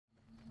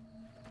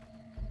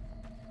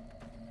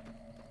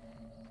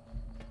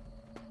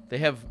They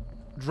have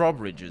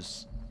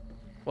drawbridges.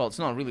 Well, it's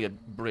not really a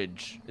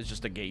bridge. It's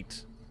just a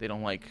gate. They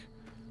don't like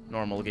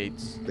normal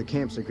gates. The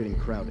camps are getting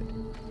crowded.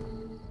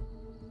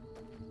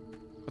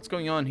 What's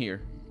going on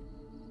here?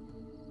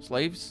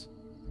 Slaves?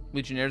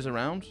 Legionnaires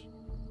around?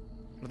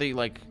 Are they,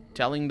 like,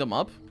 telling them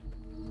up?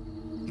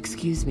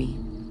 Excuse me.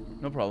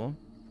 No problem.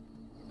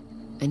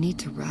 I need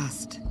to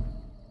rest.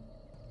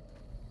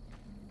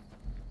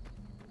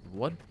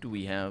 What do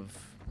we have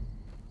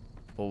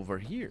over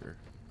here?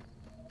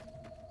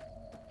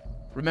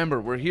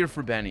 Remember, we're here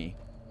for Benny.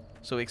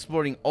 So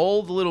exploring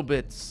all the little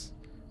bits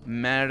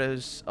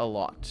matters a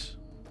lot.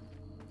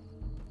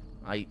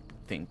 I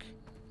think.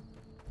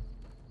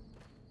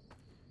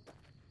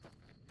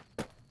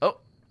 Oh.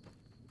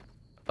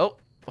 Oh.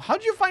 How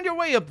did you find your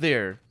way up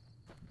there?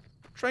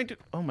 Trying to...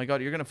 Oh my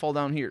god, you're gonna fall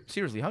down here.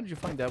 Seriously, how did you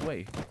find that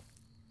way?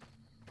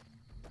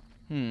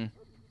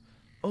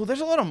 Oh,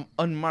 there's a lot of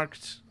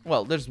unmarked...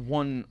 Well, there's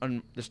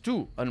there's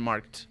two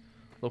unmarked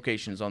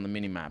locations on the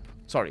mini-map.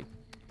 Sorry,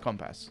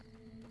 compass.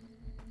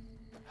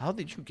 How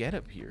did you get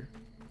up here?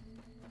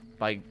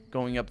 By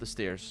going up the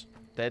stairs.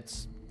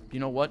 That's... You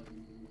know what?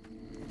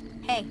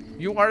 Hey.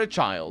 You are a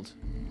child.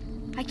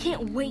 I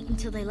can't wait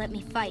until they let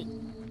me fight.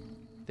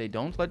 They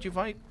don't let you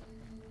fight?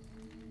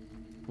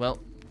 Well,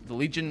 the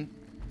Legion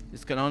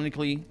is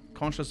canonically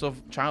conscious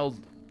of child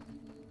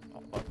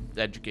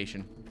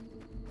education.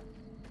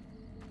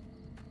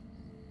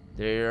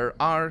 There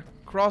are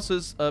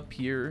crosses up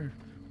here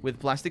with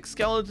plastic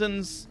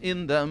skeletons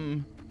in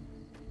them,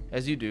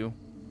 as you do.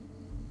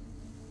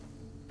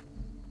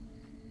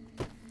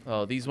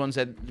 Oh, these ones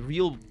had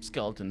real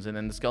skeletons, and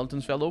then the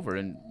skeletons fell over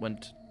and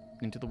went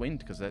into the wind,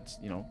 because that's,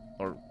 you know,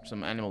 or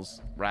some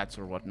animals, rats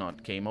or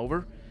whatnot, came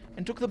over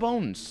and took the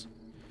bones.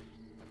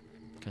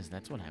 Because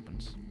that's what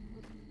happens.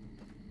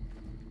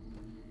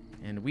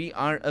 And we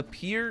are up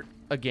here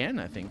again,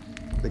 I think.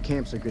 The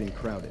camps are getting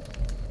crowded.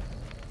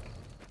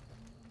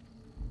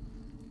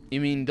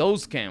 You mean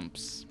those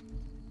camps?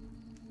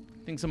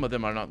 I think some of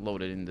them are not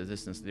loaded in the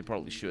distance. They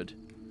probably should.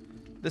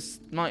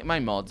 My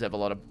mods have a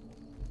lot of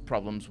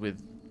problems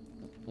with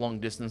long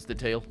distance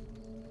detail.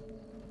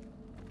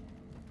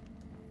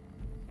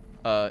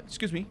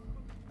 Excuse me.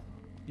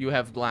 You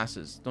have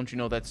glasses. Don't you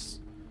know that's...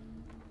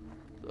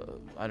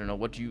 I don't know,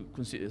 what you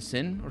consider a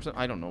sin or something?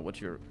 I don't know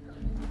what you're...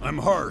 I'm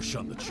harsh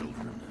on the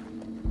children,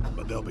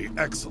 but they'll be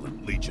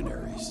excellent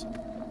legionaries.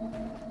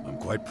 I'm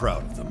quite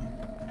proud of them.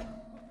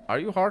 Are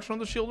you harsh on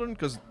the children?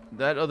 Because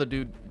that other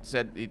dude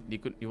said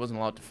he wasn't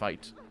allowed to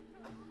fight.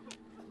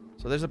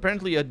 So there's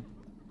apparently a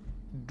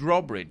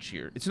drawbridge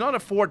here. It's not a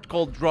fort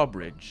called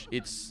drawbridge.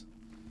 It's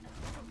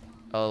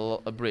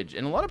a bridge.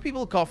 And a lot of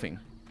people coughing.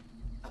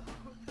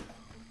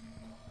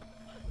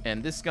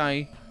 And this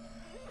guy...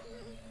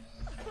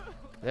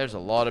 There's a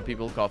lot of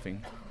people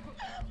coughing.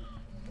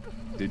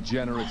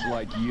 Degenerates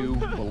like you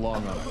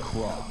belong on a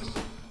cross.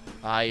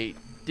 I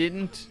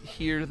didn't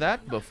hear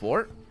that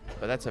before,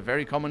 but that's a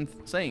very common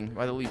saying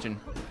by the Legion.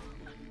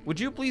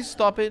 Would you please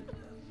stop it?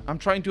 I'm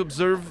trying to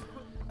observe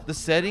the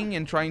setting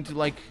and trying to,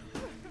 like...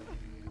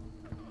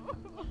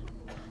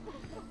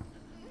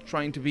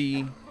 Trying to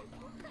be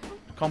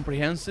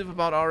comprehensive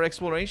about our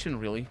exploration,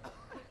 really.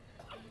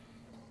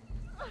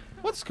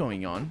 What's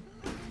going on?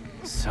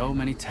 So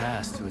many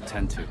tasks to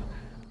attend to.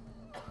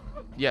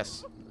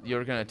 Yes,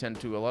 you're gonna attend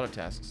to a lot of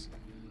tasks.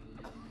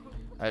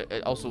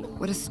 I also...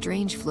 What a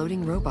strange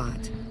floating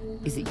robot.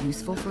 Is it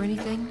useful for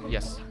anything?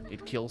 Yes,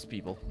 it kills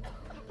people.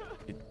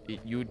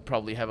 You'd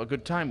probably have a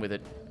good time with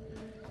it.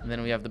 And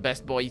then we have the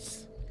best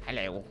boys.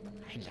 Hello.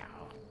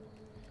 Hello.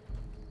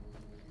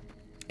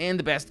 And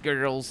the best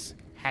girls.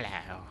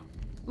 Hello.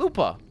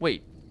 Lupa.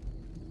 Wait.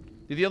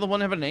 Did the other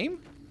one have a name?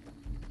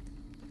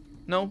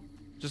 No.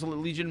 Just a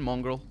Legion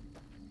mongrel.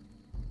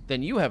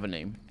 Then you have a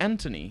name.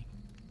 Anthony.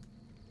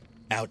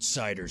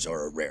 Outsiders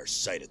are a rare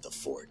sight at the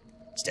fort.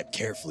 Step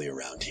carefully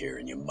around here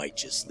and you might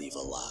just leave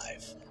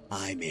alive.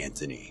 I'm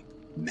Anthony,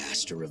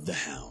 Master of the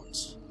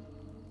Hounds.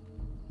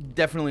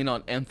 Definitely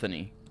not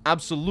Anthony.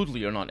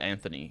 Absolutely you're not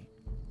Anthony.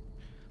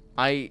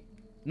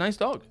 Nice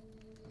dog.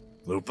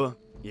 Lupa?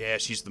 Yeah,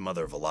 she's the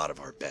mother of a lot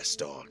of our best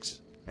dogs.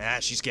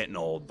 She's getting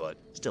old, but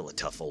still a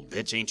tough old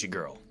bitch, ain't you,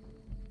 girl?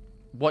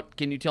 What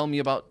can you tell me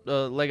about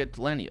Legate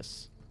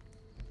Lanius?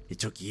 It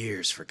took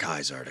years for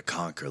Kaiser to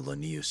conquer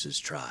Linnaeus's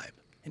tribe,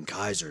 and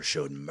Kaiser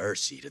showed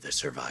mercy to the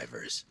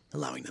survivors,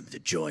 allowing them to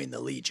join the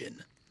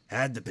Legion.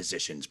 Had the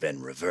positions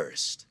been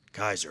reversed,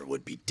 Kaiser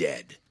would be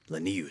dead.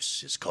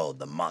 Linnaeus is called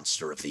the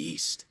Monster of the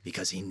East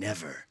because he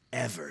never,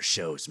 ever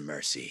shows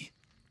mercy.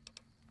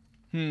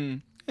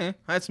 I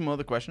had some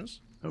other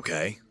questions.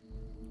 Okay.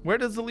 Where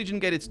does the Legion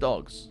get its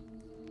dogs?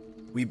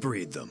 We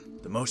breed them.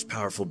 The most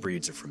powerful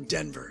breeds are from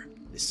Denver.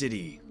 The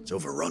city is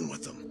overrun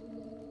with them.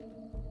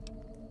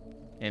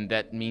 And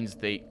that means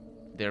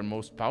they're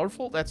most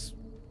powerful? That's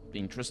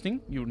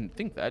interesting. You wouldn't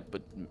think that,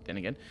 but then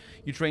again.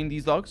 You train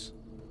these dogs?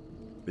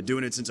 Been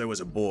doing it since I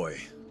was a boy.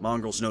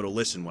 Mongrels know to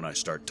listen when I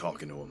start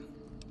talking to them.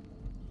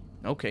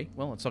 Okay,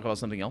 well, let's talk about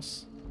something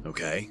else.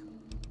 Okay.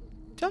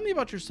 Tell me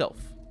about yourself.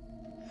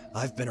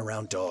 I've been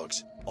around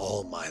dogs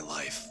all my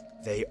life.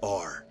 They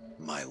are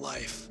my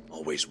life.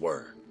 Always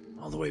were.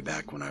 All the way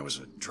back when I was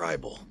a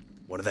tribal.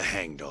 One of the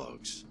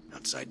hangdogs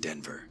outside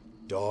Denver.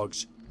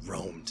 Dogs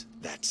roamed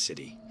that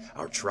city.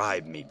 Our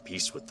tribe made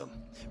peace with them.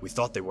 We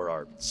thought they were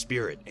our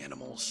spirit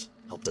animals.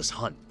 Helped us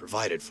hunt,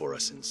 provided for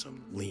us in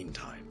some lean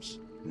times.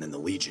 And then the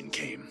Legion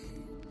came.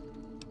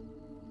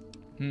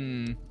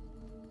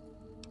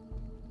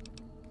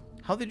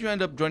 How did you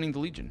end up joining the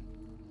Legion?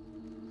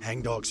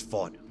 Hangdogs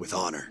fought with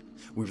honor.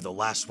 We were the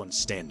last ones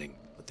standing,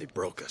 but they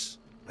broke us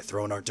by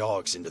throwing our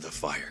dogs into the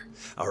fire.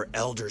 Our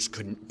elders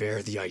couldn't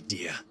bear the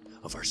idea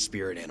of our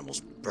spirit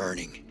animals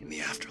burning in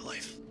the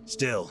afterlife.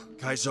 Still,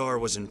 Kaisar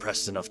was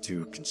impressed enough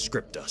to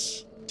conscript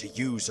us, to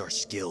use our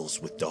skills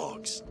with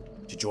dogs,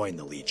 to join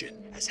the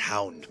Legion as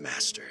Hound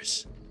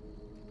Masters.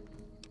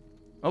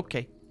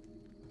 Okay.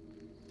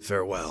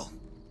 Farewell.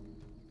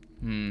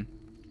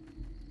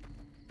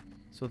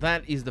 So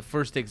that is the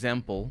first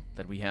example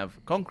that we have,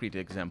 concrete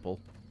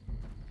example,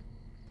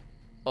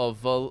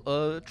 of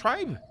a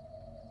tribe.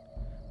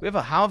 We have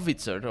a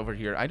howitzer over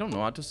here. I don't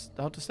know how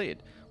to say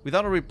it.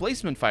 Without a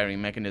replacement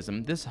firing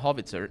mechanism, this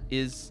howitzer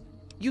is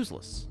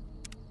useless.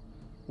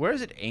 Where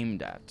is it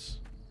aimed at?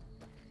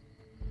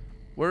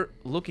 We're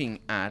looking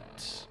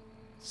at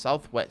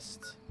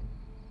southwest.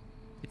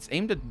 It's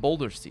aimed at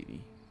Boulder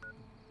City.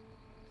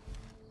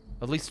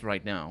 At least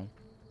right now.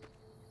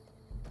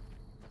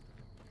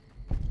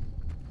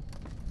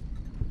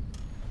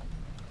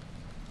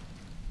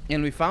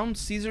 And we found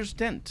Caesar's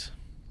tent.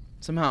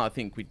 Somehow I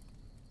think we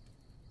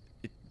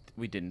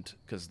didn't,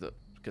 because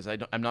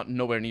I'm not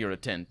nowhere near a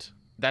tent.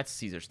 That's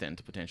Caesar's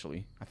tent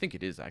potentially. I think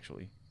it is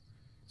actually.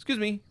 Excuse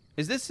me,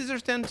 is this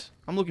Caesar's tent?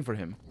 I'm looking for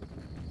him.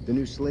 The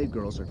new slave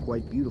girls are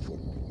quite beautiful.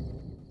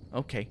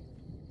 Okay.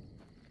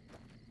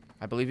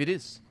 I believe it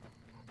is.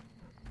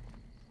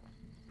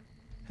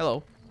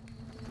 Hello.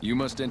 You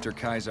must enter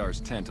Kaisar's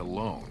tent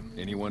alone.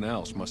 Anyone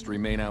else must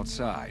remain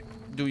outside.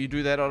 Do you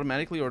do that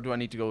automatically, or do I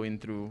need to go in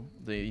through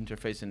the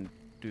interface and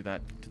do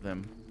that to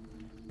them?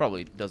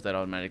 Probably does that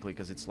automatically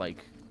because it's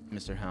like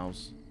Mr.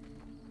 House.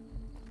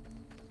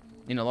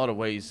 In a lot of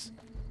ways,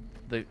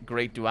 the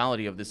great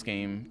duality of this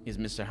game is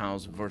Mr.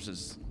 House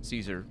versus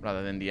Caesar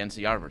rather than the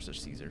NCR versus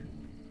Caesar.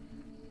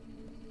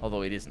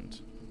 Although it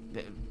isn't.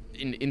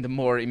 In the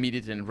more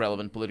immediate and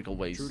relevant political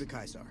ways. True to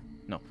Kaisar.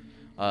 No.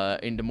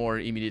 In the more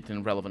immediate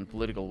and relevant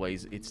political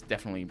ways, it's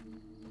definitely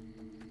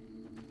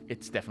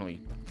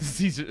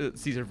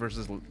Caesar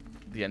versus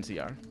the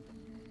NCR.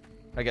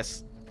 I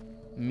guess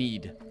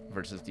Meade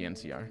versus the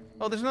NCR.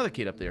 Oh, there's another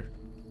kid up there.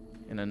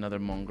 And another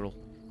mongrel.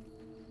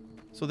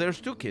 So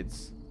there's two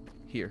kids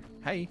here.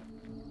 Hey.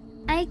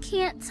 I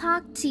can't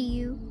talk to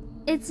you.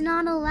 It's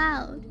not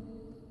allowed.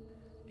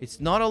 It's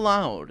not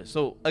allowed.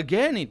 So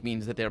again, it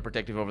means that they're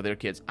protective over their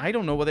kids. I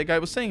don't know what that guy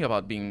was saying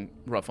about being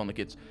rough on the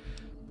kids.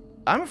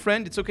 I'm a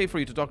friend. It's okay for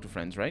you to talk to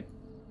friends, right?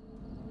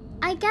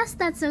 I guess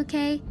that's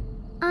okay.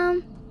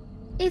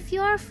 If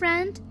you're a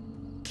friend,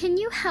 can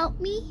you help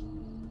me?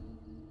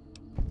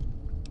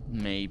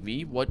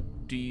 Maybe. What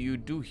do you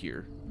do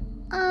here?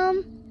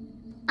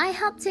 I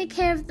help take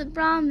care of the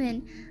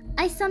Brahmin.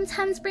 I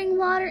sometimes bring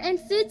water and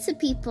food to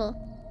people.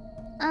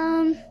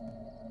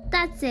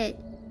 That's it.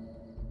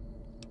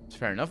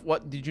 Fair enough.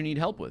 What did you need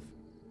help with?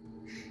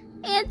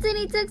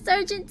 Anthony took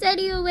Sergeant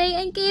Teddy away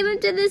and gave him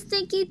to the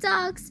stinky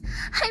dogs.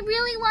 I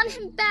really want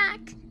him back.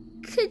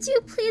 Could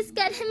you please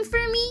get him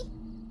for me?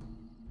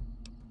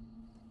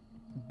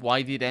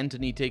 Why did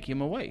Anthony take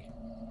him away?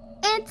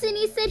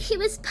 Anthony said he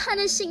was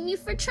punishing me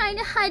for trying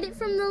to hide it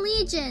from the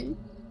Legion.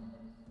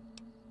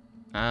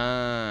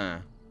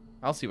 Ah,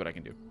 I'll see what I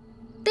can do.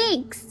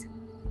 Thanks.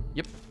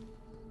 Yep.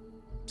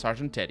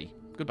 Sergeant Teddy.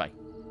 Goodbye.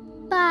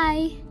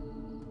 Bye.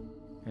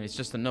 And it's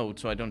just a note,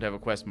 so I don't have a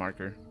quest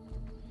marker.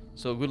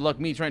 So good luck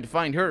me trying to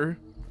find her.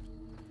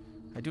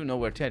 I do know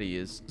where Teddy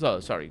is. Oh,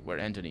 sorry, where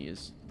Anthony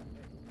is.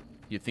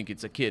 You think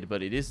it's a kid,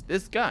 but it is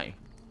this guy.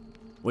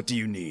 What do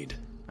you need?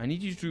 I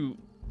need you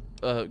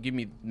to give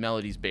me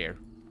Melody's bear.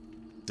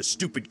 The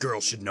stupid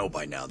girl should know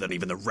by now that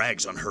even the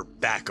rags on her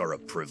back are a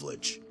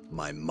privilege.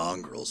 My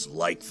mongrels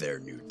like their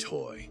new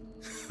toy.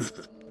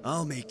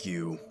 I'll make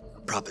you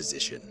a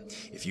proposition.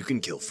 If you can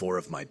kill 4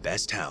 of my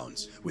best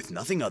hounds with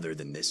nothing other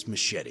than this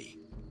machete,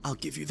 I'll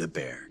give you the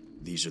bear.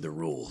 These are the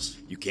rules.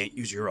 You can't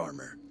use your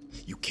armor.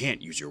 You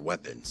can't use your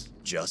weapons.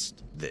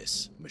 Just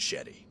this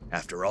machete.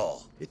 After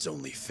all, it's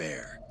only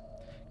fair.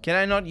 Can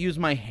I not use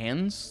my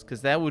hands?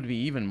 Because that would be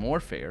even more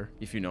fair,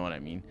 if you know what I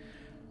mean.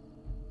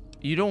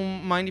 You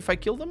don't mind if I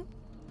kill them?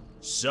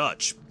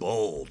 Such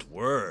bold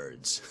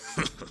words.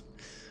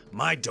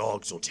 My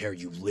dogs will tear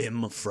you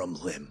limb from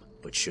limb,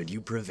 but should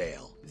you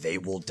prevail, they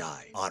will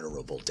die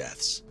honorable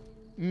deaths.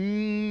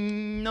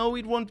 No,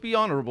 it won't be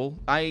honorable.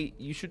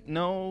 You should,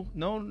 no,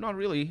 not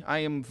really. I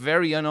am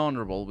very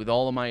unhonorable with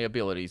all of my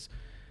abilities.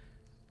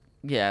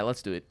 Yeah,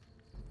 let's do it.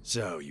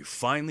 So, you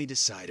finally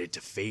decided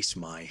to face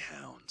my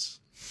hounds.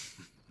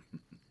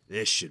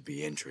 This should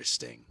be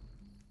interesting.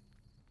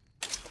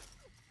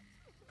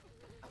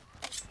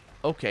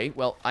 Okay,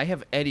 well, I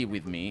have Eddie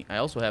with me. I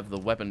also have the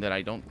weapon that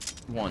I don't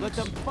want. Let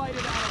them fight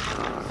it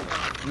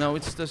out. No,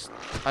 it's just...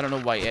 I don't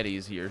know why Eddie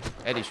is here.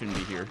 Eddie shouldn't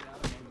be here.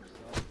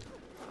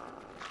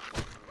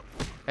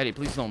 Eddie,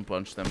 please don't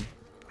punch them.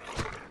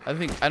 I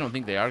don't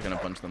think they are gonna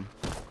punch them.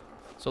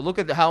 So look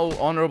at how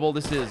honorable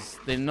this is.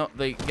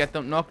 They get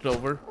them knocked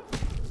over.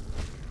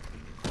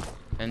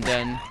 And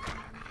then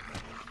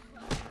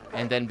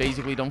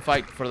basically don't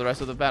fight for the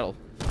rest of the battle.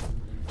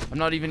 I'm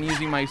not even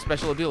using my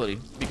special ability,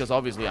 because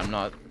obviously I'm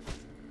not.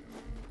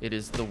 It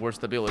is the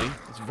worst ability.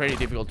 It's very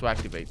difficult to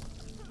activate.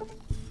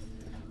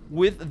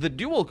 With the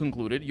duel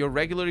concluded, your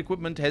regular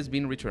equipment has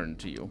been returned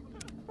to you.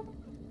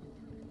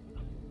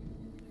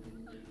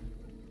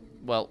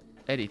 Well,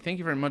 Eddie, thank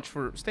you very much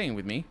for staying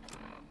with me.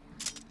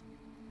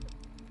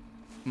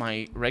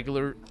 My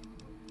regular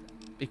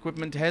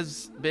equipment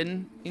has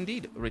been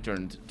indeed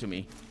returned to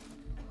me.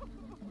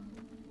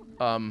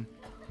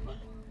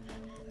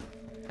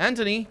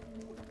 Anthony,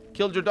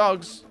 killed your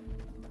dogs.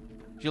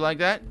 Do you like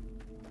that?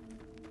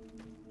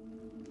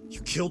 You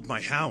killed my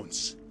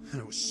hounds,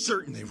 and I was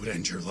certain they would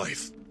end your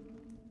life.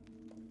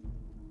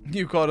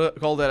 You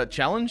call that a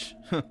challenge?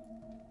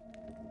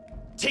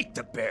 Take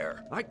the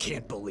bear. I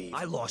can't believe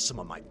I lost some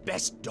of my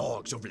best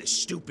dogs over this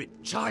stupid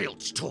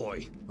child's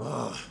toy.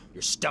 Ugh.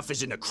 Your stuff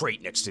is in a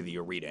crate next to the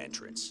arena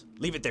entrance.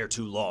 Leave it there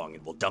too long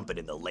and we'll dump it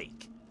in the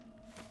lake.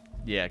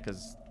 Yeah,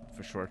 because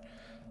for sure.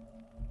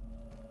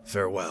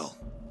 Farewell.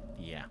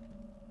 Yeah.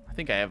 I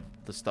think I have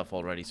the stuff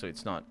already, so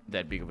it's not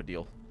that big of a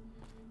deal.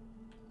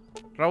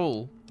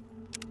 Raul.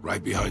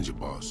 Right behind you,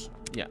 boss.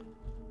 Yeah.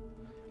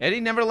 Eddie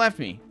never left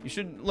me. You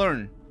should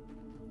learn.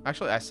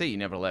 Actually, I say he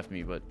never left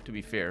me, but to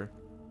be fair,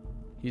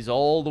 he's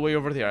all the way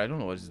over there. I don't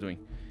know what he's doing.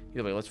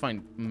 Either way, let's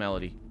find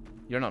Melody.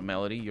 You're not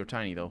Melody. You're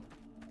tiny, though.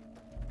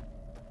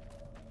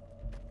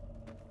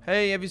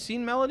 Hey, have you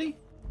seen Melody?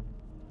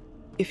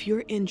 If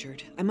you're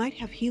injured, I might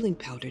have healing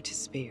powder to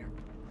spare.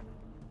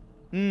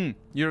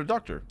 You're a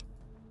doctor.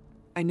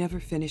 I never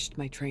finished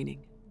my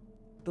training.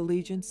 The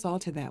Legion saw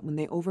to that when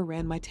they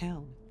overran my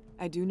town.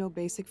 I do know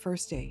basic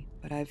first aid,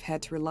 but I've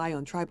had to rely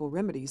on tribal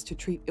remedies to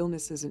treat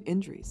illnesses and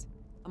injuries.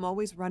 I'm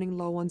always running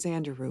low on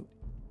Xander root.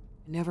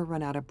 I never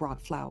run out of Brock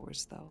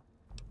flowers, though.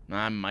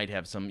 I might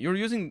have some. You're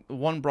using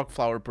 1 Brock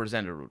flower per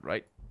Xander root,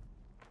 right?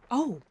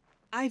 Oh,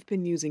 I've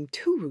been using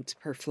 2 roots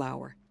per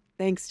flower.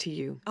 Thanks to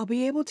you, I'll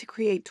be able to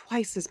create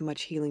twice as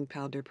much healing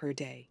powder per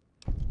day.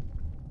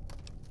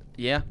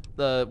 Yeah.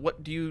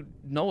 What do you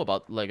know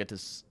about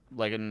Legatus?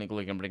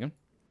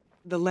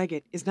 The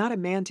Legate is not a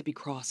man to be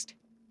crossed,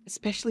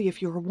 especially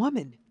if you're a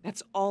woman.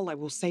 That's all I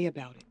will say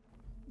about it.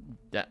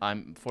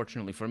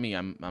 Fortunately for me,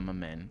 I'm a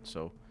man,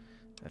 so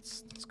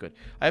that's good.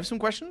 I have some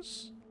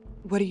questions.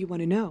 What do you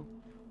want to know?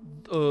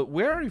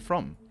 Where are you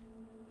from?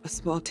 A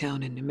small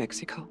town in New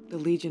Mexico. The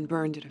Legion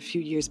burned it a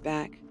few years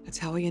back. That's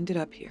how I ended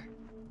up here.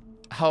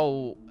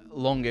 How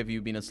long have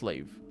you been a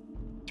slave?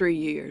 3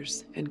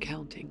 years and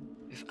counting.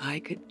 If I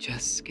could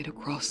just get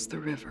across the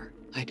river,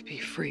 I'd be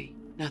free.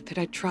 Not that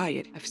I'd try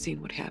it. I've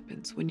seen what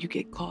happens when you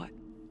get caught.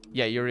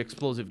 Yeah, your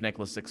explosive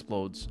necklace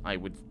explodes, I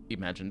would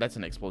imagine. That's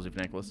an explosive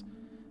necklace.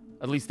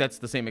 At least that's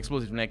the same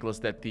explosive necklace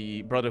that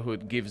the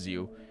Brotherhood gives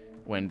you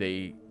when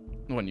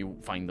you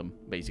find them,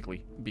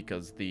 basically.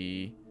 Because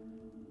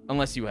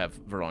unless you have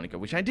Veronica,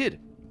 which I did,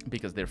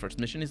 because their first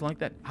mission is like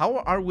that. How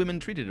are women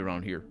treated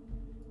around here?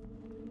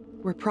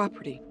 We're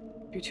property.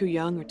 If you're too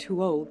young or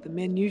too old, the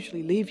men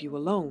usually leave you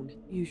alone,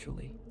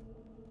 usually.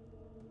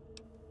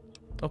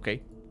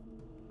 Okay.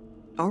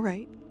 All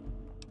right.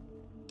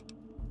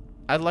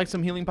 I'd like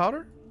some healing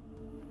powder.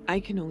 I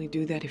can only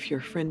do that if you're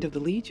a friend of the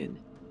Legion.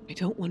 I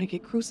don't want to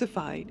get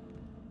crucified.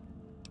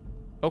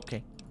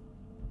 Okay.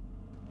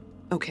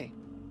 Okay.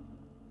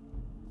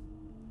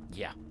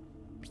 Yeah.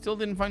 Still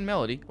didn't find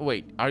Melody. Oh,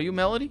 wait, are you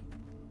Melody?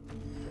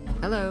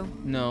 Hello.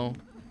 No.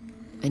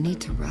 I need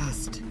to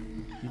rest.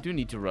 You do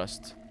need to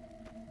rest.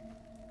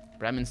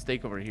 Brahmin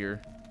steak over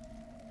here.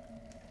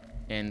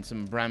 And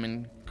some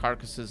Brahmin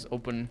carcasses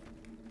open.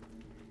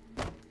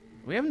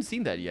 We haven't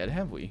seen that yet,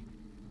 have we?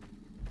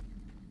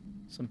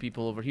 Some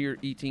people over here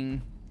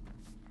eating.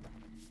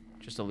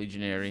 Just a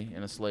legionary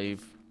and a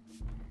slave.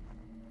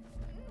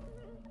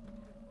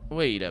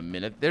 Wait a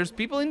minute. There's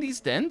people in these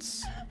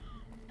tents?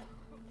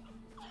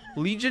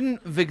 Legion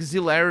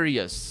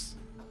Vexillarius.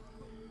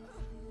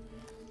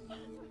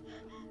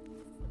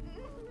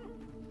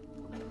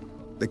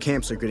 The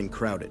camps are getting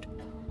crowded.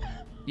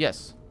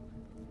 Yes.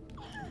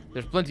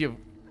 There's plenty of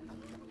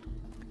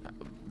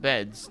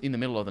beds in the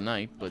middle of the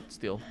night, but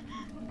still.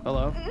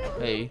 Hello?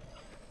 Hey.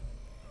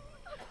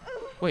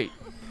 Wait.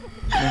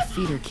 My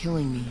feet are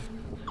killing me.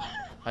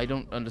 I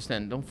don't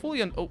understand. Don't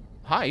fully oh,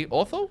 hi,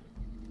 Otho?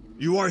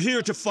 You are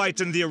here to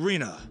fight in the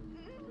arena.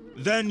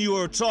 Then you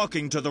are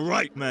talking to the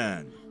right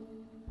man.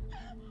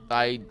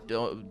 I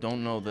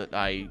don't know that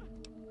I...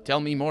 Tell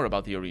me more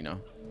about the arena.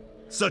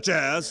 Such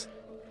as?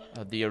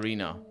 The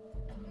arena.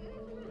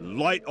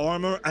 Light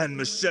armor and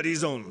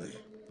machetes only.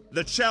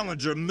 The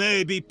challenger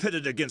may be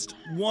pitted against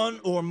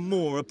 1 or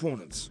more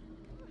opponents.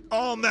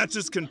 All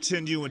matches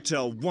continue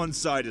until one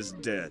side is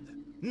dead.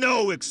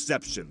 No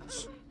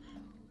exceptions.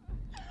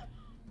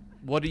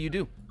 What do you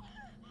do?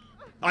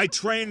 I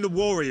train the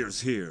warriors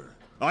here.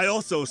 I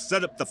also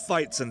set up the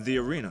fights in the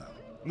arena.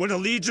 When a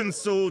Legion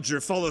soldier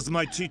follows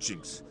my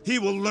teachings, he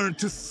will learn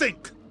to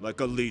think like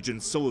a Legion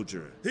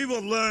soldier. He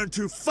will learn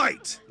to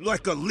fight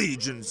like a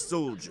Legion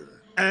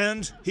soldier.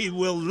 And he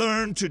will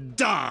learn to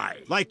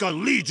die like a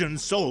Legion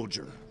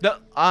soldier. No,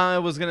 I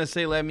was gonna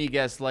say, let me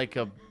guess, like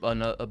a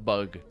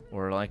bug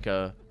or like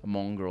a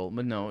mongrel,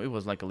 but no, it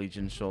was like a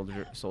Legion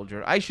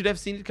soldier. I should have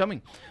seen it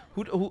coming.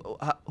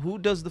 Who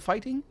does the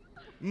fighting?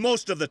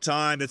 Most of the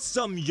time, it's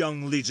some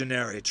young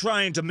legionary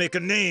trying to make a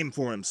name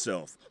for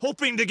himself,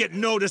 hoping to get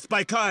noticed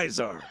by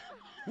Kaiser.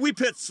 We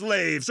pit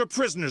slaves or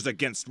prisoners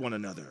against one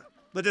another,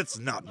 but it's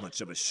not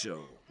much of a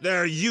show.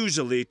 They're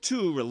usually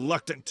too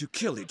reluctant to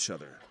kill each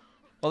other.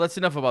 Well, that's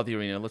enough about the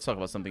arena. Let's talk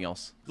about something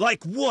else.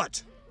 Like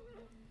what?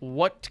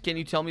 What can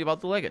you tell me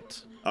about the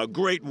legate? A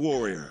great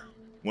warrior.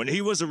 When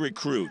he was a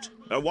recruit,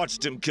 I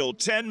watched him kill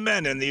 10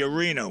 men in the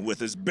arena with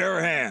his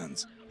bare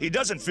hands. He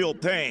doesn't feel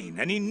pain,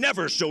 and he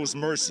never shows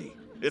mercy.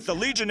 If the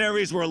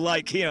legionaries were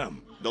like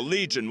him, the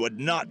Legion would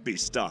not be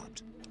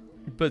stopped.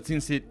 But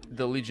since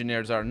the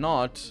legionnaires are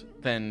not,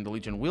 then the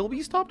Legion will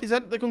be stopped? Is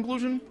that the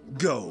conclusion?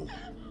 Go.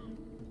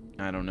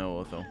 I don't know,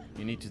 Otho.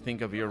 You need to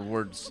think of your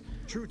words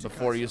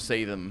before you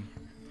say them.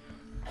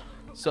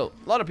 So,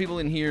 a lot of people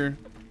in here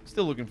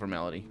still looking for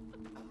Melody.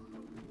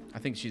 I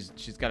think she's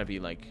got to be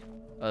like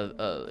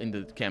in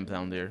the camp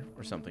down there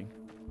or something.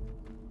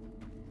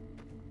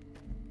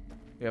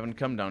 We haven't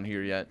come down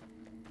here yet.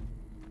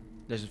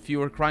 There's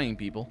fewer crying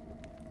people.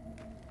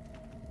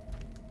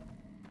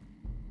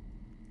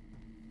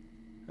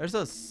 There's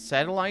a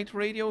satellite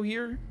radio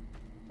here?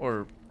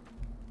 Or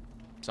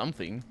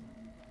something.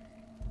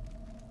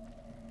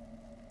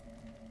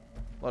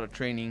 A lot of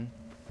training.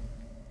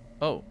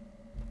 Oh.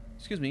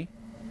 Excuse me.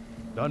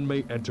 None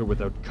may enter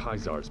without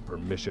Kaiser's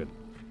permission.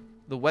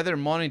 The weather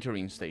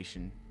monitoring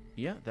station.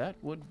 Yeah, that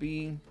would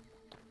be...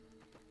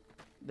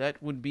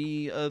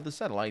 the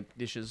satellite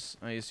dishes,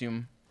 I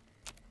assume.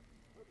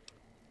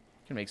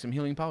 Can make some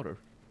healing powder.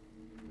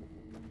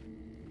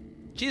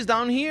 She's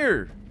down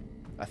here,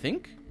 I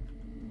think.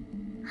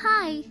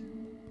 Hi.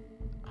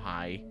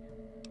 Hi.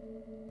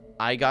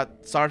 I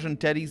got Sergeant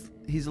Teddy's...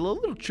 He's a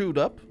little chewed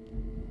up.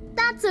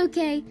 That's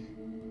okay.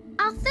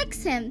 I'll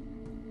fix him.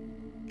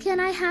 Can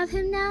I have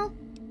him now?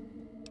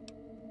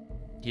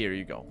 Here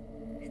you go.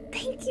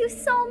 Thank you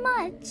so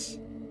much.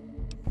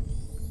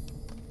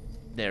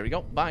 There we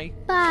go. Bye.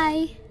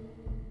 Bye.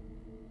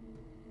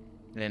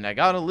 And I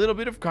got a little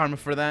bit of karma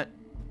for that.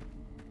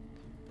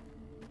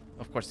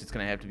 Of course, it's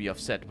gonna have to be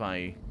offset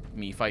by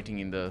me fighting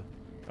in the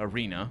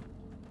arena.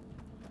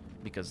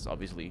 Because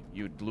obviously,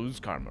 you'd lose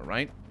karma,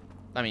 right?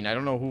 I mean, I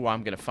don't know who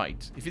I'm gonna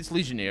fight. If it's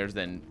Legionnaires,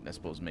 then I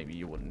suppose maybe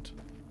you wouldn't.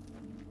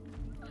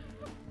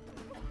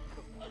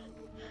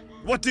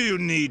 What do you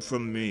need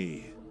from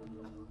me?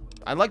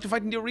 I'd like to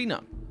fight in the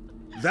arena.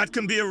 That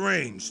can be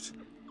arranged.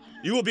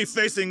 You will be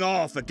facing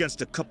off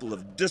against a couple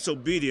of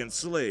disobedient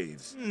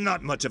slaves.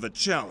 Not much of a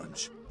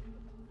challenge.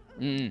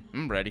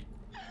 I'm ready.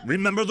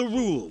 Remember the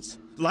rules.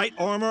 Light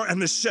armor and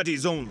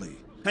machetes only.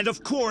 And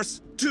of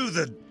course, to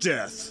the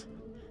death.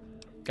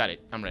 Got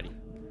it. I'm ready.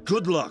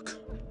 Good luck.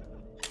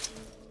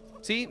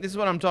 See, this is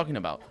what I'm talking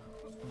about.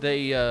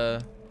 They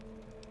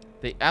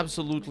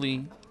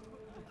absolutely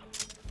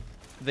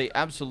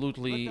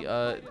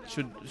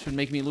should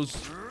make me lose.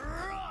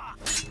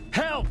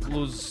 Help!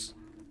 Lose.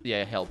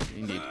 Yeah, help,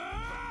 indeed.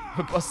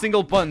 A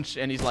single punch,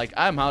 and he's like,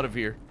 I'm out of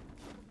here.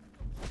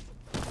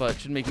 But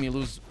should make me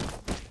lose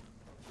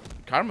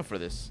karma for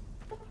this.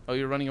 Oh,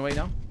 you're running away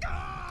now?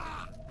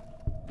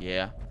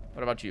 Yeah.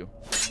 What about you?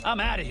 I'm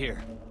out of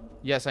here.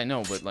 Yes, I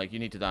know, but like, you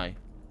need to die.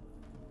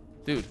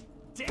 Dude.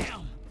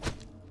 Damn.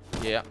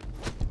 Yeah.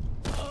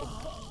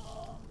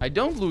 I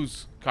don't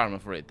lose karma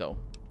for it, though.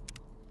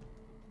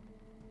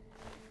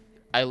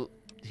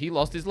 He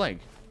lost his leg.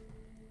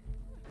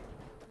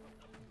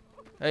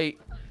 Hey.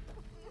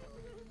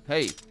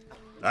 Hey.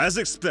 As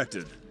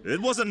expected, it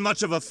wasn't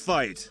much of a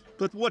fight,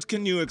 but what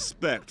can you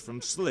expect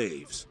from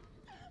slaves?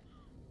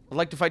 I'd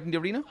like to fight in the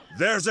arena?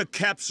 There's a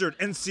captured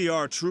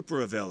NCR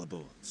trooper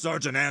available,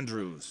 Sergeant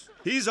Andrews.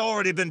 He's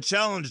already been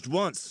challenged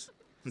once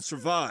and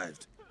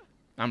survived.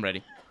 I'm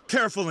ready.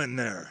 Careful in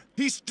there.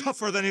 He's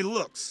tougher than he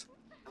looks.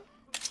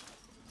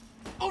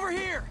 Over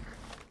here!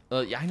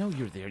 Yeah, I know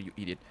you're there, you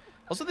idiot.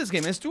 Also, this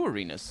game has 2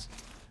 arenas.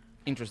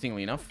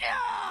 Interestingly enough.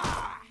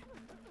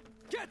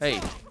 Hey.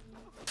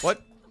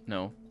 What?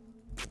 No.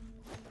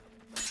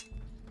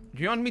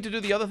 Do you want me to do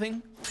the other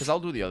thing? Because I'll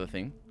do the other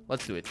thing.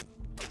 Let's do it.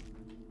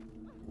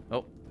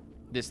 Oh.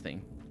 This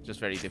thing. Just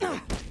very difficult.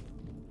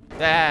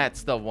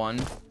 That's the one.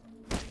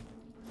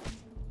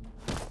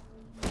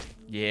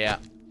 Yeah.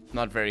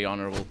 Not very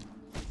honorable.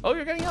 Oh,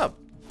 you're getting up.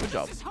 Good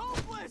job. This is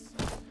hopeless.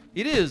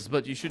 It is,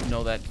 but you should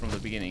know that from the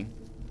beginning.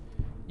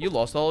 You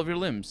lost all of your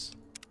limbs.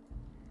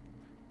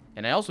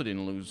 And I also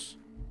didn't lose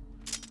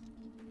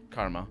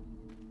karma.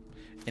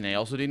 And I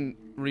also didn't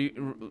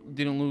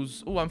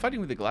lose... Oh, I'm fighting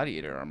with the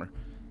gladiator armor.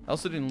 I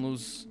also didn't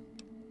lose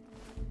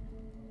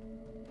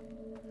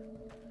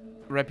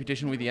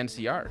reputation with the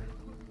NCR,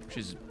 which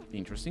is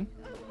interesting.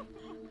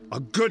 A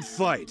good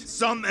fight.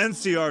 Some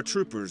NCR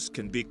troopers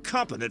can be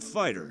competent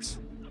fighters.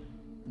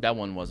 That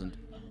one wasn't.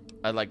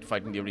 I liked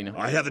fighting the arena.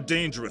 I have a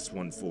dangerous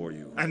one for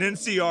you. An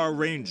NCR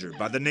ranger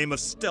by the name of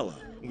Stella.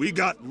 We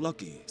got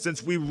lucky,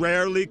 since we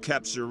rarely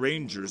capture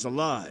rangers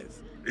alive.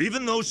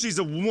 Even though she's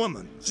a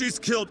woman, she's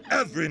killed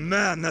every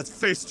man that's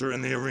faced her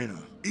in the arena.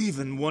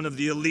 Even one of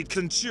the elite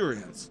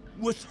Centurions,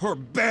 with her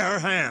bare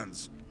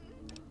hands.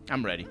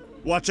 I'm ready.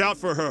 Watch out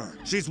for her.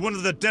 She's one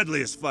of the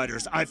deadliest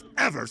fighters I've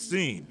ever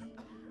seen.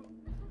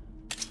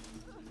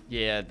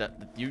 Yeah,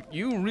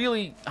 you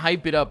really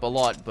hype it up a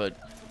lot, but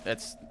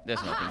there's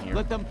nothing here.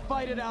 Let them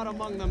fight it out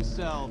among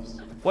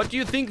themselves. What do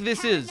you think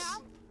this is?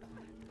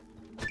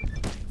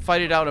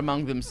 Fight it out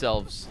among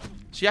themselves.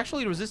 She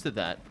actually resisted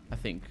that, I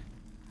think.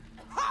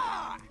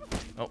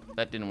 Oh,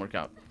 that didn't work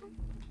out.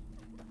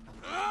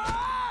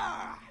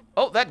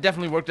 Oh, that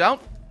definitely worked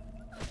out.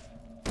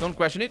 Don't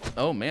question it.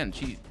 Oh man,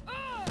 she.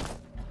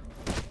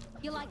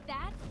 You like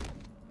that?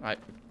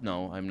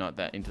 No, I'm not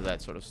that into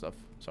that sort of stuff.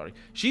 Sorry.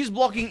 She's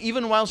blocking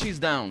even while she's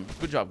down.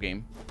 Good job,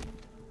 game.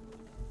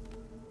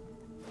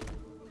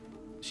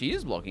 She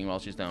is blocking while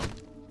she's down.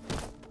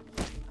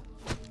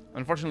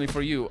 Unfortunately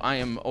for you, I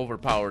am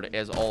overpowered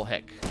as all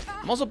heck.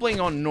 I'm also playing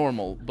on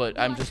normal, but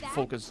I'm just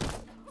focused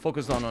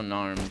on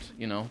unarmed,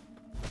 you know?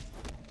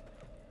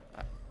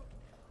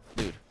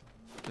 Dude,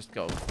 just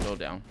go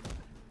down.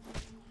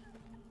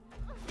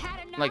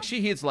 Like,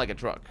 she hits like a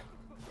truck.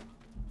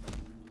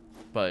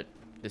 But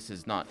this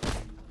is not.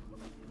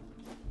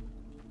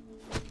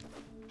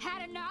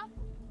 Had enough?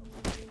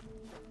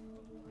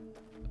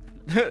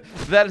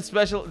 That is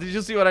special. Did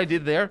you see what I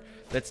did there?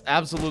 That's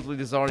absolutely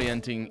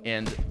disorienting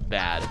and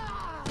bad.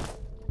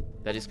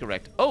 That is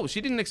correct. Oh, she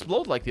didn't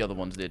explode like the other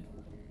ones did.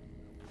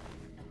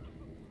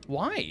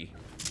 Why?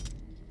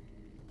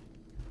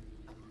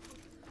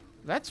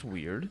 That's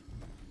weird.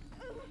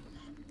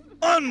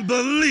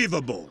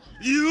 Unbelievable!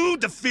 You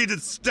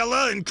defeated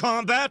Stella in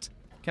combat?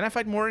 Can I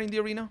fight more in the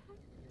arena?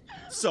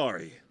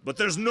 Sorry, but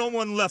there's no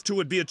one left who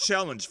would be a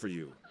challenge for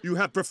you. You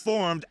have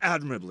performed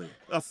admirably.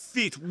 A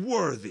feat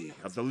worthy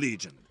of the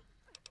Legion.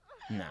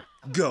 Nah.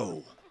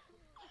 Go.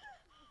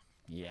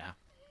 Yeah.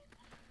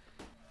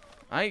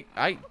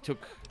 I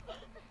took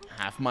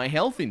half my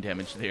health in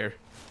damage there.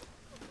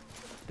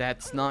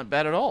 That's not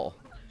bad at all.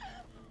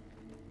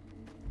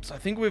 So I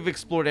think we've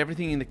explored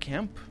everything in the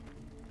camp.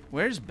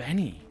 Where's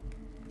Benny?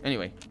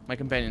 Anyway, my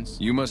companions.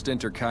 You must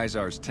enter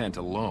Kaisar's tent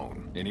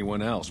alone.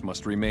 Anyone else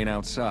must remain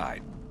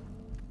outside.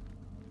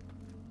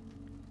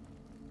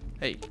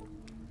 Hey.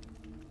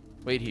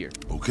 Wait here.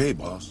 Okay,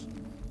 boss.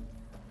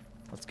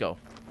 Let's go.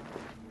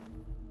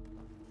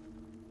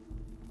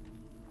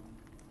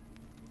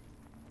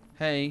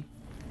 Hey.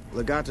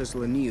 Legatus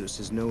Linnaeus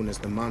is known as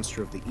the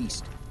Monster of the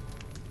East,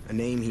 a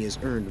name he has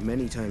earned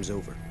many times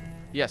over.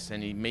 Yes,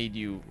 and he made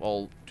you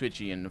all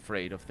twitchy and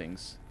afraid of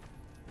things.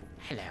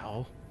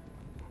 Hello.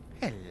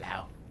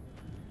 Hello.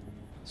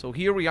 So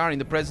here we are in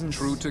the presence...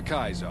 True to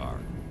Kaisar.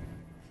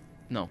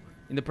 No,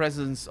 in the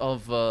presence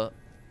of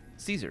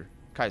Caesar.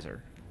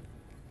 Kaiser.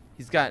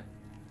 He's got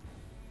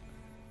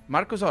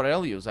Marcus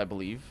Aurelius, I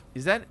believe.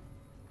 Is that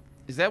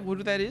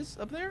what that is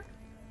up there?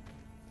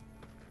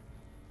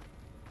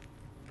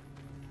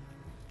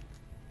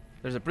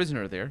 There's a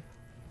prisoner there.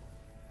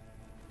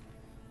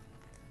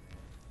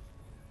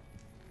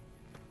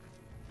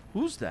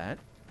 Who's that?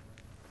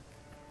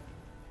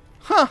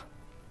 Huh!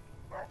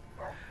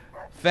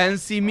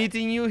 Fancy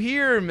meeting you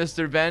here,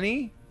 Mr.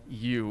 Benny.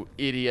 You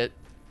idiot.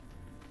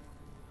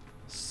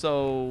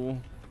 So...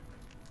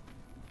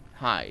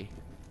 Hi.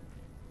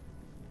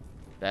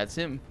 That's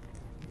him.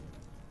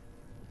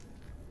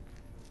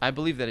 I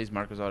believe that is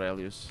Marcus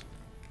Aurelius.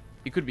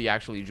 It could be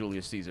actually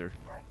Julius Caesar.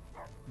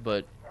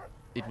 But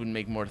it would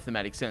make more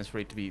thematic sense for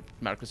it to be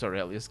Marcus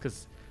Aurelius,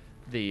 because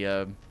they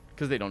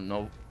don't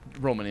know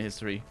Roman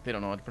history. They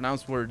don't know how to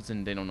pronounce words,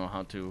 and they don't know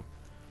how to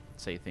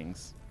say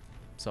things.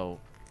 So,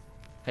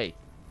 hey.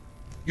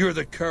 You're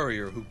the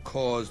courier who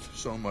caused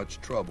so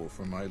much trouble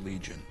for my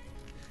legion,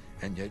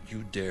 and yet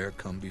you dare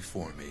come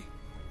before me.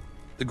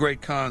 The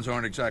great Khans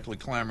aren't exactly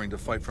clamoring to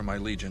fight for my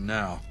legion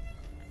now.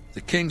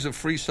 The kings of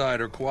Freeside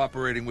are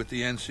cooperating with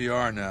the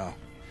NCR now,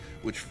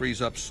 which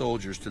frees up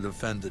soldiers to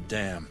defend the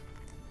dam.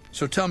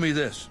 So tell me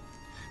this,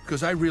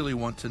 because I really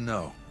want to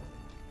know.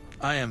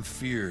 I am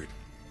feared,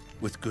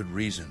 with good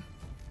reason.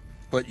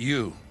 But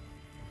you,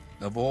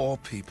 of all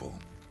people,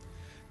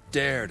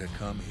 dare to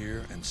come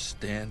here and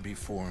stand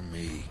before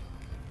me,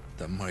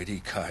 the mighty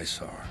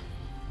Kaisar.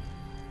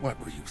 What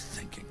were you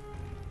thinking?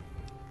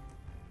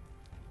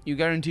 You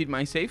guaranteed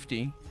my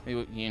safety.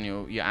 You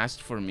know, you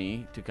asked for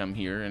me to come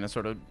here, and I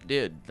sort of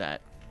did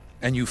that.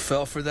 And you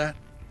fell for that?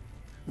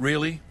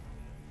 Really?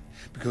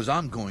 Because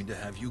I'm going to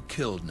have you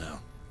killed now.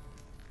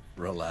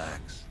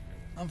 Relax.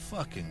 I'm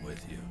fucking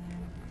with you.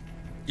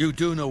 You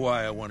do know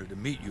why I wanted to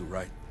meet you,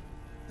 right?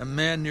 A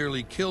man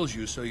nearly kills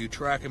you, so you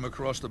track him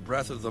across the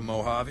breadth of the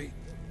Mojave.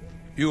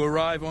 You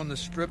arrive on the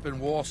strip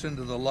and waltz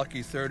into the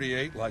Lucky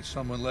 38 like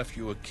someone left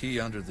you a key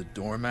under the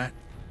doormat.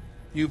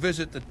 You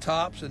visit the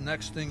tops, and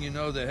next thing you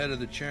know, the head of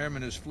the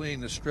chairman is fleeing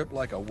the strip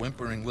like a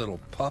whimpering little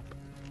pup.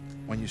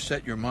 When you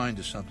set your mind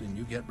to something,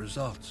 you get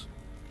results.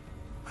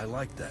 I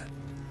like that.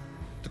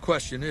 The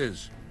question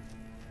is,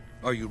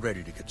 are you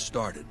ready to get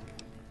started?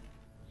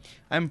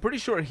 I'm pretty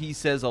sure he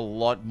says a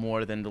lot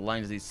more than the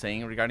lines he's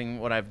saying regarding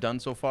what I've done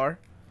so far.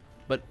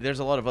 But there's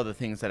a lot of other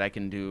things that I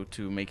can do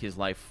to make his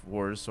life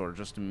worse or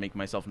just to make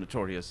myself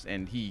notorious.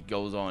 And he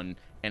goes on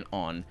and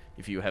on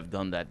if you have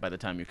done that by the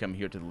time you come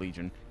here to the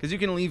Legion. Because you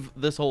can leave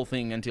this whole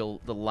thing until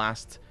the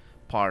last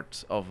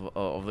part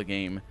of the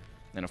game.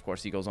 And of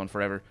course he goes on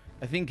forever.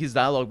 I think his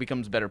dialogue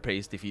becomes better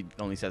paced if he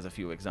only says a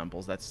few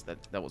examples. That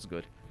was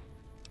good.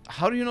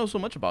 How do you know so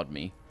much about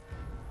me?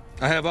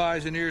 I have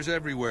eyes and ears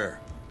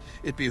everywhere.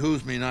 It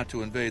behooves me not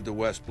to invade the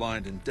West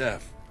blind and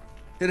deaf.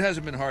 It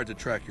hasn't been hard to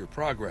track your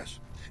progress.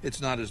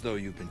 It's not as though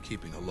you've been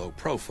keeping a low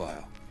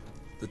profile.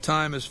 The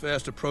time is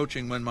fast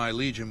approaching when my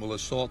Legion will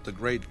assault the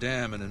Great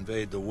Dam and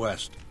invade the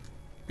West.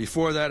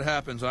 Before that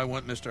happens, I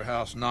want Mr.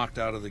 House knocked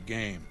out of the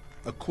game.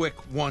 A quick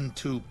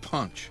 1-2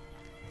 punch,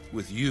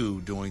 with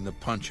you doing the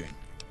punching.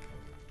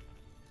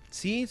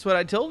 See, it's what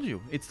I told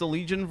you. It's the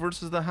Legion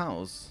versus the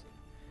House.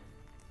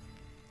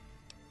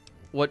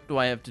 What do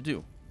I have to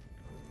do?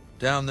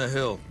 Down the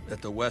hill,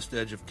 at the west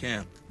edge of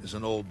camp, is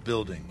an old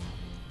building.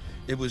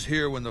 It was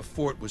here when the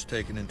fort was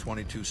taken in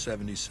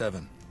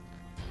 2277.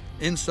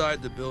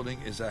 Inside the building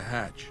is a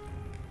hatch.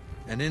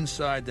 And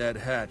inside that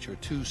hatch are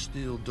 2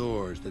 steel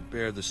doors that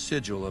bear the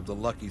sigil of the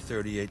Lucky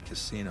 38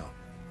 Casino.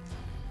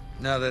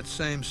 Now that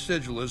same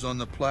sigil is on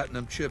the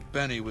platinum chip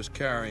Benny was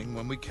carrying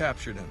when we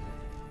captured him.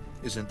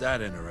 Isn't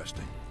that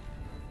interesting?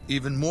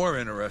 Even more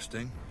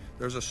interesting,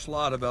 there's a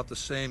slot about the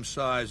same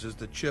size as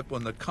the chip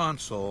on the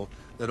console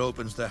that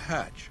opens the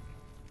hatch.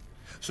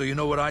 So you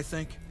know what I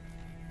think?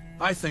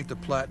 I think the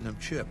platinum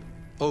chip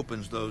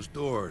opens those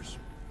doors.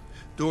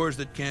 Doors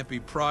that can't be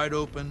pried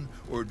open,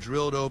 or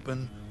drilled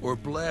open, or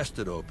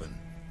blasted open.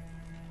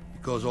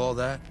 Because all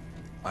that,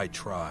 I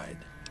tried.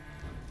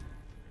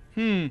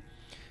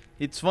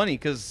 It's funny,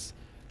 because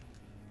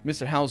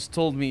Mr. House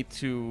told me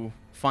to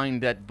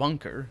find that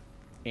bunker,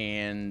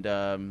 and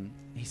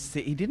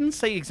he didn't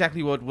say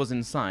exactly what was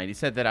inside. He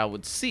said that I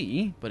would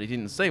see, but he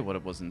didn't say what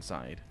it was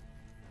inside.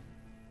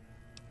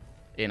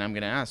 And I'm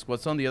going to ask,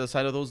 what's on the other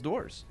side of those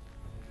doors?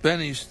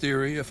 Benny's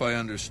theory, if I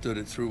understood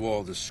it through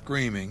all the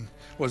screaming,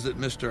 was that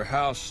Mr.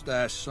 House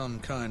stashed some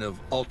kind of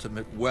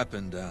ultimate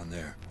weapon down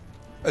there.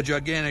 A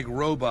gigantic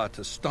robot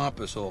to stomp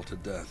us all to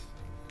death.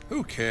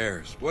 Who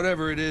cares?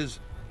 Whatever it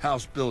is,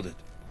 House built it.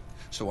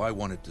 So I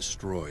want it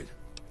destroyed.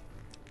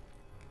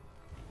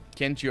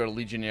 Can't your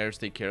Legionnaires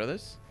take care of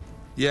this?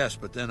 Yes,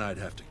 but then I'd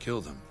have to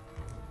kill them.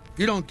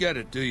 You don't get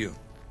it, do you?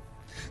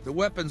 The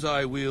weapons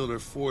I wield are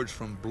forged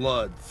from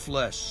blood,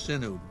 flesh,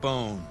 sinew,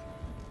 bone.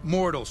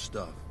 Mortal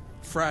stuff.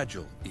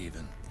 Fragile,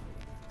 even.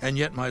 And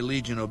yet my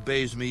Legion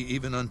obeys me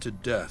even unto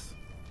death.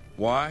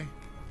 Why?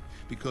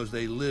 Because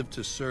they live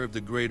to serve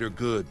the greater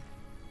good,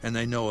 and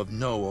they know of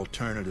no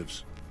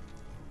alternatives.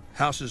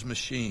 House's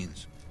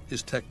machines,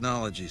 his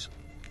technologies.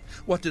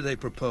 What do they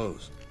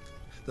propose?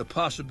 The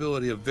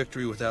possibility of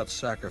victory without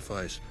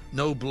sacrifice.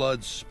 No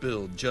blood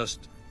spilled,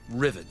 just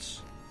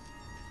rivets.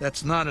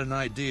 That's not an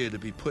idea to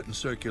be put in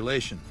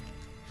circulation.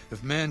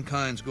 If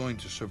mankind's going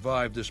to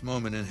survive this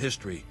moment in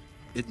history,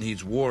 it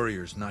needs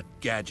warriors, not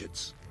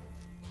gadgets.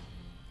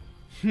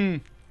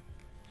 There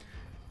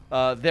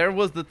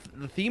was the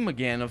theme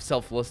again of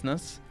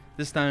selflessness.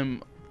 This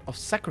time of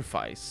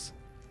sacrifice.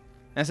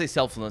 I say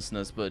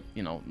selflessness, but,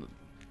 you know,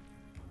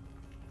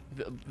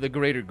 the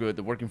greater good,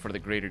 the working for the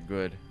greater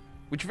good.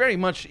 Which very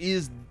much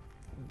is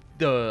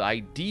the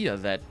idea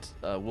that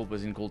Wilbur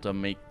Inculta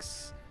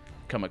makes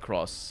come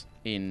across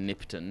in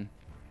Nipton.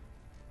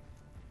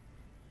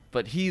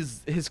 But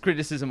his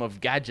criticism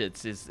of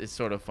gadgets is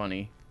sort of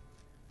funny.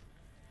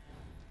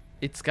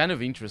 It's kind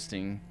of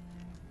interesting.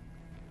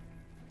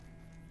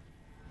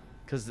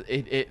 Because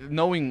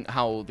knowing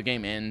how the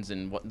game ends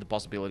and what the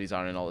possibilities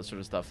are and all that sort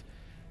of stuff,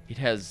 it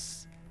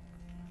has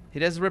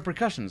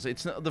repercussions.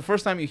 It's not, the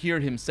first time you hear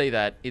him say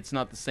that, it's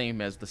not the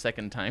same as the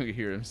second time you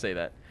hear him say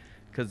that.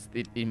 Because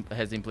it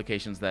has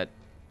implications that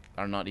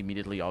are not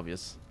immediately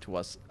obvious to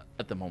us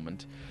at the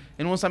moment.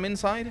 And once I'm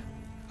inside,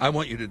 I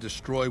want you to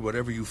destroy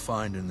whatever you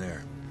find in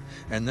there.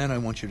 And then I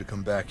want you to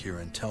come back here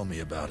and tell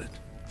me about it.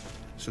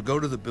 So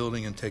go to the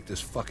building and take this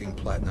fucking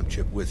platinum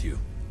chip with you.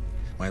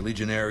 My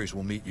legionaries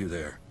will meet you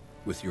there,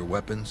 with your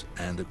weapons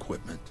and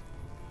equipment.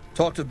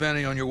 Talk to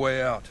Benny on your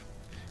way out.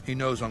 He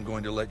knows I'm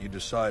going to let you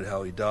decide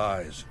how he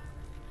dies.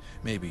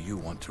 Maybe you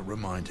want to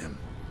remind him.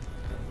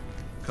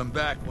 Come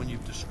back when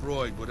you've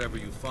destroyed whatever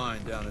you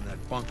find down in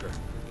that bunker.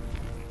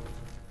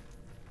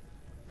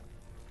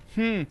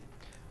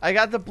 I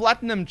got the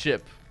platinum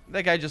chip.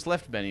 That guy just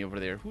left Benny over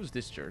there. Who's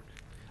this jerk?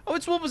 Oh,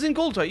 it's Wilbur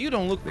Inculta. You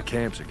don't look... The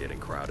camps are getting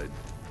crowded.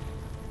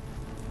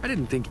 I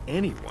didn't think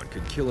anyone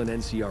could kill an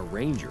NCR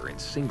Ranger in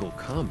single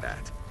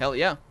combat. Hell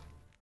yeah.